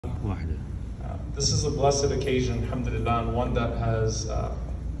This is a blessed occasion, alhamdulillah, and one that has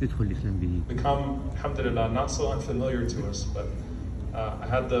become, alhamdulillah, not so unfamiliar to us. But I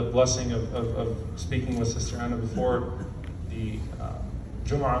had the blessing of speaking with Sister Anna before the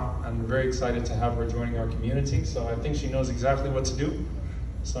Jum'ah, and we're very excited to have her joining our community. So I think she knows exactly what to do.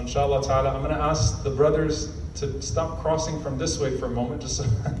 So inshallah ta'ala, I'm going to ask the brothers to stop crossing from this way for a moment, just so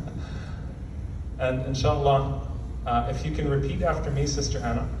and inshallah, if you can repeat after me, Sister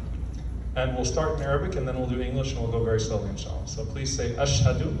Anna, and we'll start in Arabic and then we'll do English and we'll go very slowly, inshallah. So please say,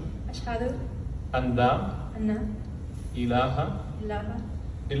 Ashhadu an la ilaha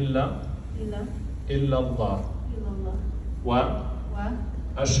illa illallah wa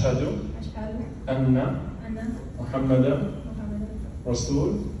ashhadu anna Muhammadan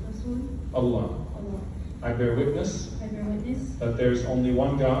Rasul Allah. I bear witness that there is only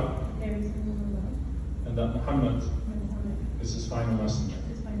one God and that Muhammad is his final messenger.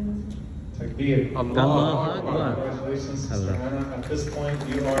 Takbir. Allah Akbar. Congratulations, Sister Anna. At this point,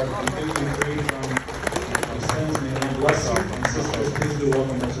 you are completely free from your sins. May Allah bless you. And sisters, please do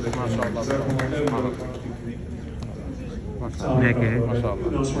welcome her to the community.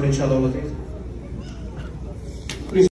 Knows from each other.